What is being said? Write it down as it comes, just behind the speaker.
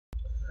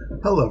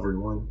Hello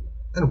everyone,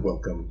 and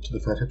welcome to the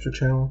Fat Hipster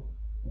channel.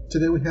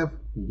 Today we have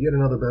yet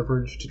another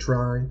beverage to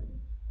try,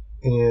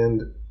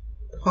 and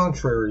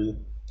contrary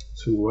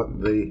to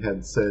what they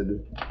had said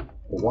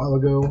a while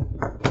ago,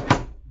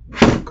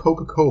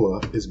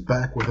 Coca-Cola is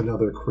back with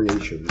another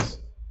Creations.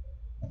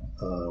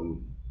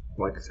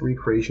 Like 3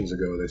 Creations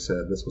ago they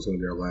said this was going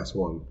to be our last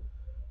one,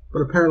 but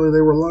apparently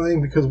they were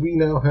lying because we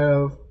now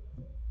have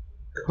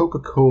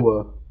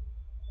Coca-Cola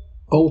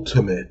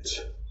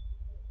Ultimate.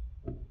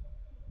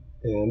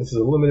 And this is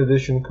a limited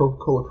edition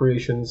Coca-Cola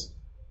Creations.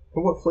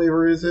 And what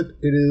flavor is it?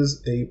 It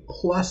is a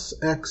Plus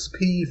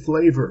XP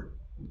flavor.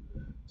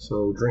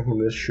 So drinking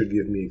this should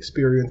give me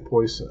experience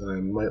points, and I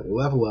might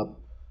level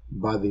up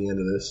by the end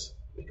of this,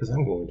 because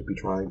I'm going to be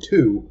trying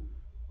 2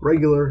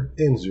 regular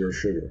and 0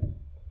 sugar.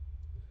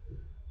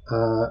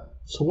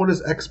 So what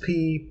is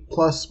XP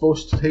Plus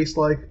supposed to taste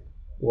like?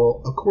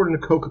 Well, according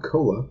to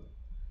Coca-Cola,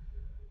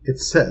 it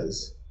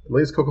says, the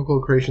latest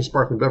Coca-Cola Creations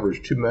sparkling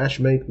beverage to match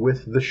make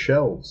with the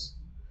shelves.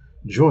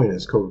 Join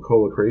as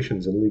Coca-Cola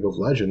Creations and League of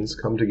Legends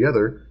come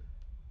together.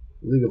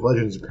 League of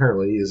Legends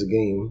apparently is a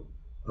game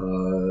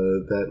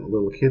that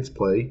little kids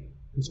play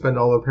and spend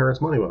all their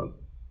parents' money on.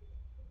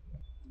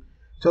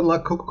 To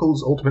unlock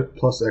Coca-Cola's Ultimate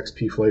Plus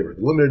XP flavor,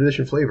 the limited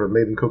edition flavor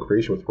made in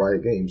co-creation with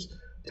Riot Games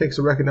takes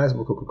a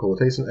recognizable Coca-Cola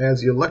taste and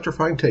adds the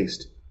electrifying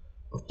taste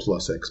of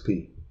Plus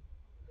XP.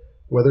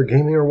 Whether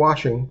gaming or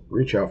watching,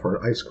 reach out for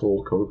an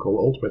ice-cold Coca-Cola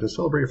Ultimate to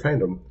celebrate your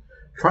fandom.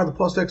 Try the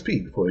Plus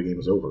XP before the game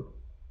is over.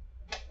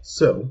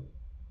 So,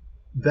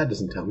 that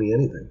doesn't tell me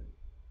anything.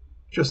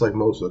 Just like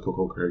most of the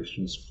Coca-Cola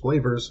Creations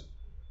flavors,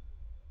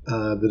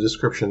 the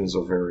descriptions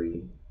are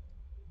very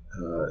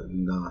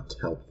not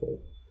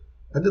helpful.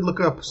 I did look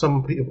up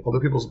some other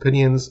people's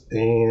opinions,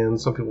 and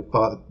some people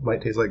thought it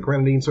might taste like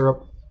grenadine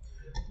syrup,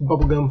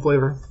 bubblegum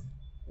flavor,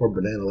 or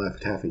banana Laffy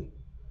Taffy.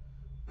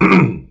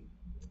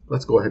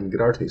 Let's go ahead and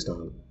get our taste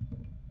on.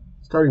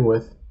 Starting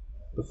with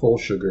the full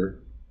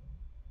sugar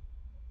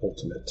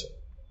Ultimate.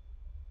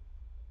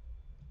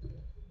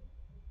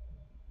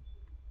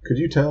 Could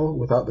you tell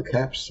without the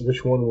caps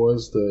which one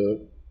was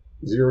the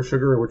 0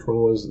 sugar and which one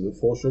was the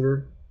full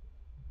sugar?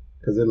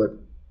 Because they look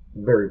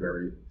very,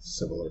 very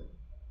similar.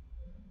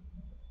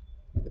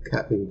 The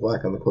cap being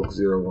black on the Coke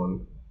Zero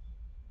one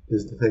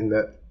is the thing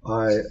that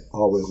I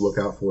always look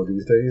out for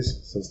these days,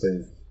 since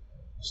they've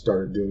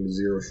started doing the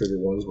 0 sugar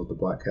ones with the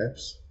black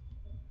caps.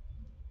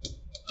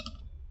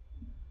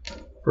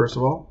 First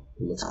of all,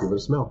 let's give it a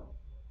smell.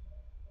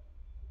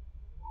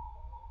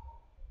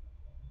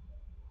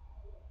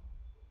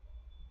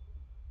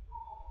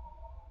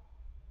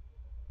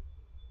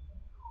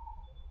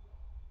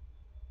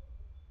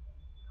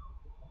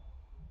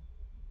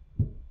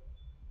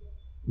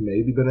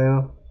 Maybe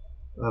banana.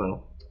 I don't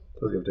know.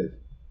 Let's give it a taste.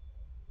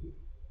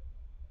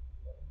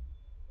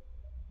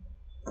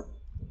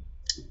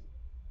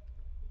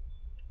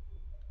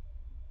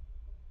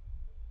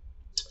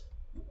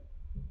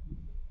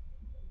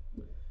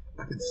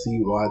 I could see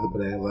why the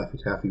banana Laffy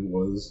Taffy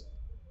was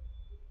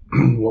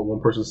what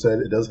one person said.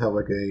 It does have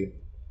like a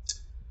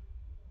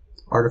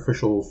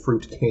artificial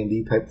fruit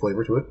candy type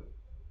flavor to it.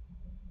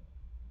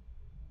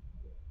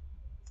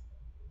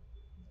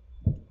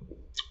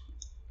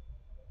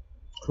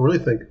 I really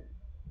think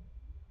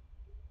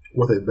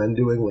what they've been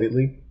doing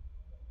lately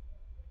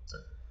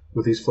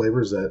with these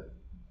flavors that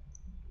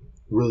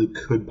really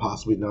could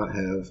possibly not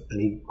have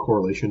any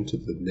correlation to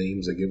the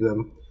names they give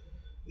them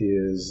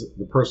is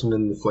the person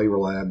in the flavor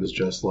lab is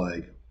just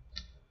like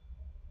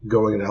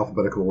going in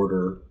alphabetical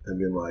order and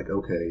being like,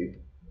 okay,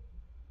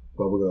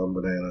 bubblegum,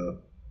 banana,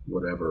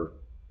 whatever.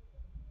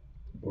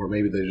 Or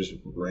maybe they just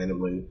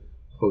randomly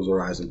close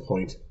their eyes and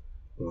point.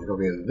 They're like,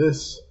 okay,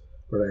 this,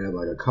 we're going to add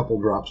like a couple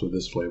drops of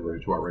this flavor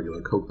into our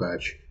regular Coke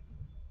batch.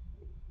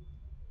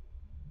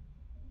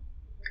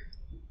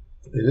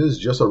 It is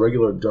just a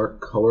regular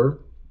dark color.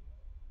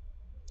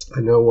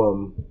 I know,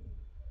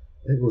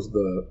 I think it was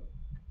the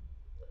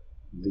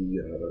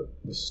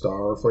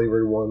star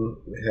flavored one.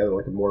 It had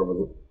like more of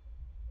a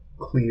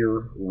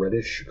clear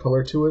reddish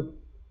color to it.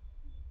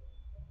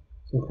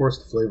 Of course,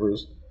 the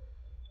flavors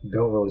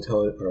don't really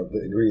tell it, or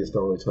the ingredients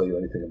don't really tell you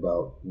anything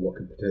about what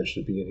could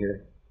potentially be in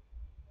here.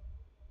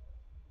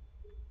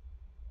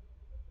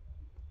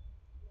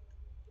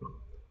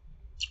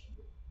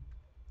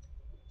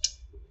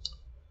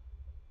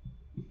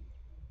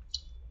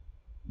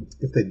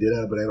 If they did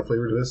add banana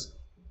flavor to this,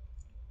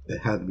 it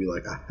had to be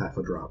like a half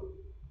a drop.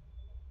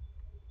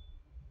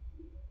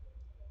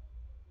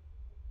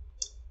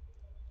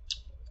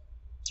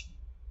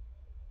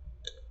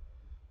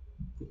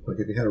 Like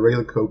if you had a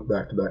regular Coke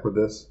back to back with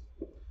this,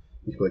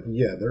 you'd be like,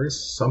 yeah, there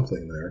is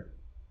something there.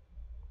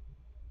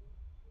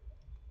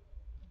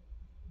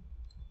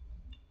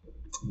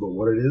 But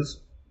what it is,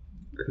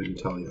 couldn't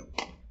tell you.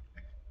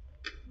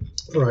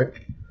 Alright,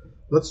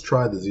 let's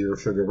try the 0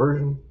 sugar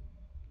version.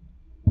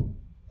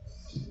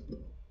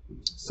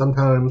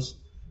 Sometimes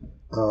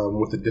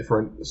with a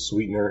different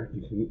sweetener,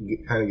 you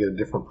can kind of get a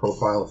different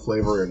profile of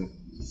flavor, and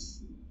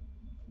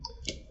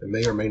it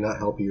may or may not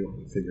help you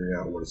in figuring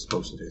out what it's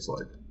supposed to taste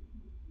like.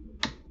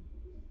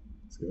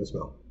 Give it a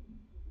smell.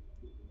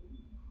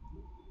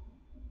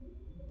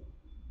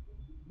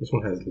 This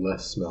one has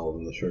less smell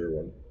than the sugar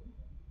one.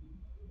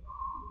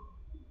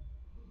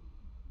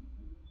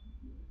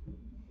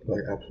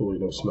 Like absolutely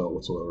no smell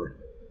whatsoever.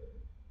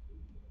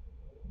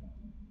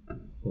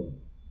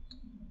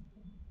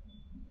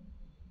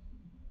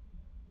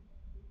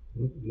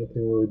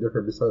 Nothing really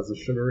different besides the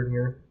sugar in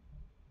here.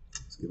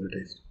 Let's give it a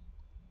taste.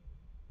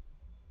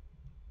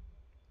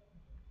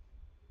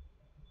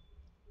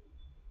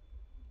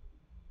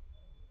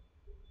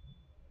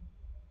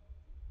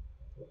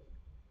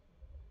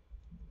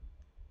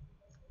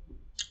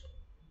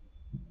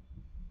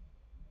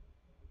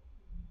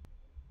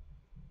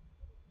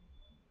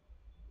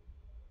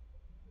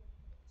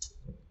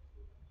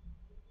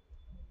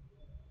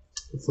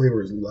 The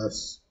flavor is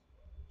less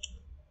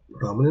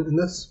prominent in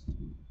this.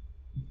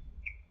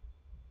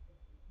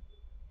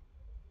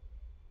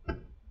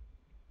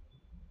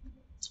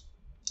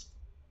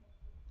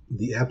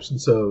 The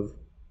absence of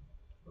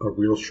a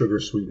real sugar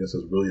sweetness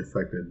has really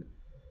affected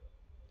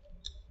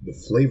the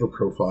flavor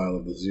profile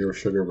of the zero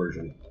sugar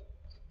version.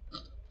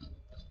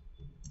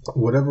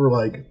 Whatever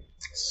like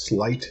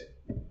slight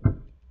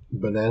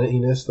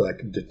banana-iness that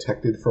I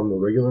detected from the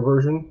regular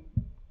version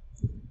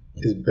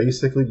is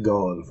basically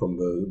gone from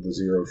the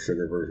zero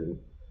sugar version.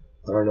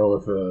 I don't know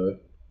if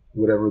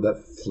whatever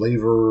that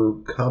flavor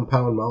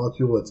compound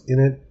molecule that's in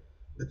it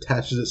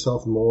attaches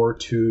itself more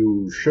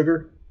to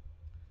sugar,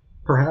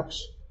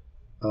 perhaps.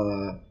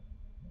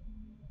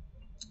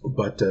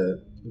 But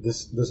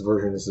this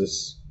version is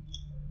this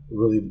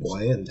really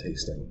bland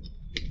tasting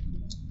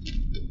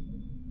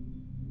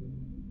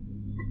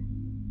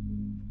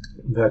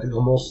that it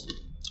almost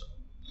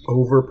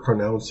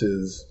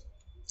overpronounces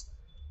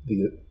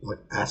the like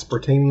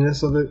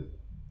aspartameness of it.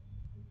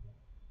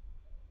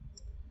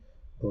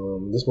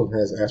 This one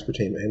has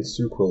aspartame and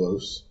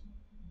sucralose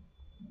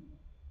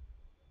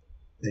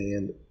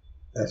and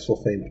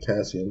acesulfame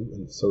potassium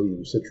and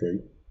sodium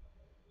citrate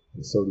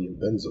and sodium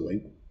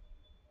benzoate.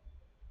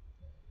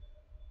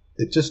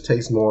 It just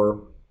tastes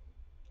more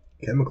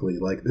chemically.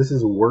 Like this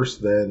is worse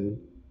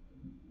than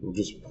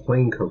just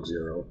plain Coke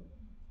Zero.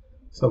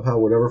 Somehow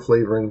whatever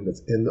flavoring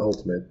that's in the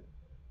Ultimate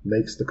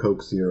makes the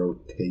Coke Zero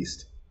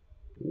taste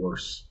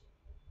worse.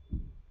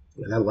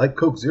 And I like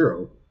Coke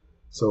Zero,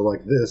 so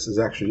like this is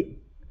actually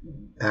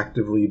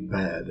actively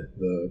bad.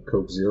 The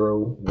Coke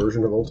Zero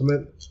version of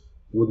Ultimate,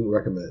 wouldn't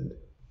recommend.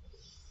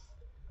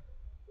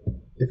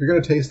 If you're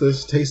going to taste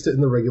this, taste it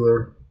in the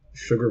regular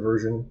sugar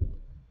version.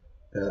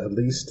 At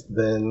least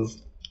then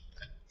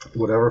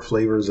whatever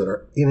flavors that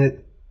are in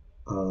it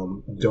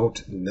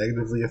don't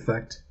negatively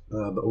affect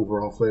the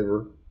overall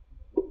flavor.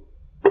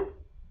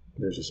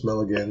 There's a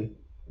smell again,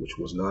 which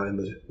was not in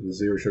the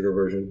zero sugar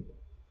version.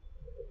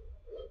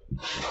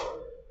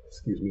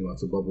 Excuse me,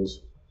 lots of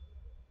bubbles.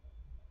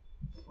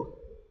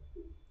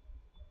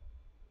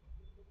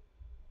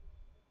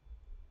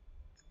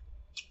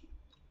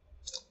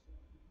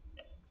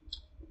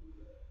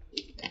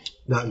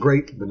 Not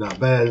great, but not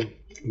bad.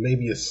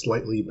 Maybe a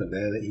slightly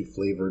banana-y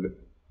flavored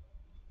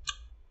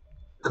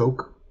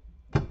Coke.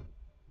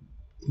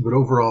 But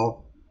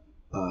overall,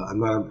 I'm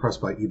not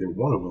impressed by either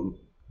one of them.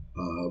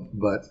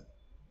 But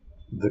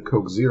the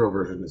Coke Zero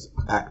version is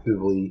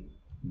actively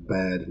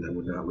bad, and I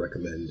would not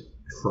recommend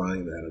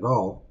trying that at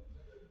all.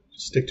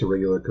 Just stick to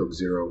regular Coke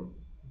Zero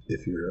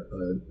if you're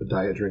a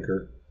diet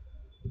drinker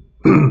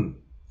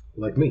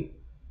like me.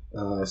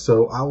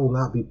 So I will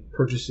not be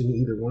purchasing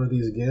either one of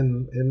these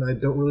again, and I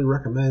don't really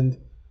recommend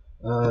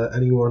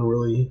anyone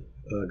really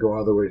go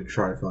out of their way to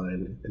try,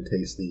 find, and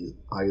taste these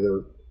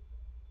either.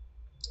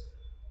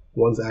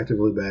 One's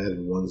actively bad,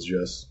 and one's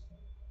just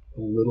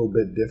a little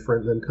bit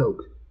different than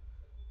Coke.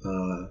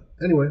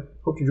 Anyway,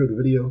 hope you enjoyed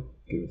the video.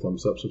 Give it a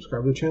thumbs up,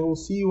 subscribe to the channel. We'll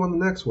see you on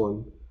the next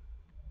one.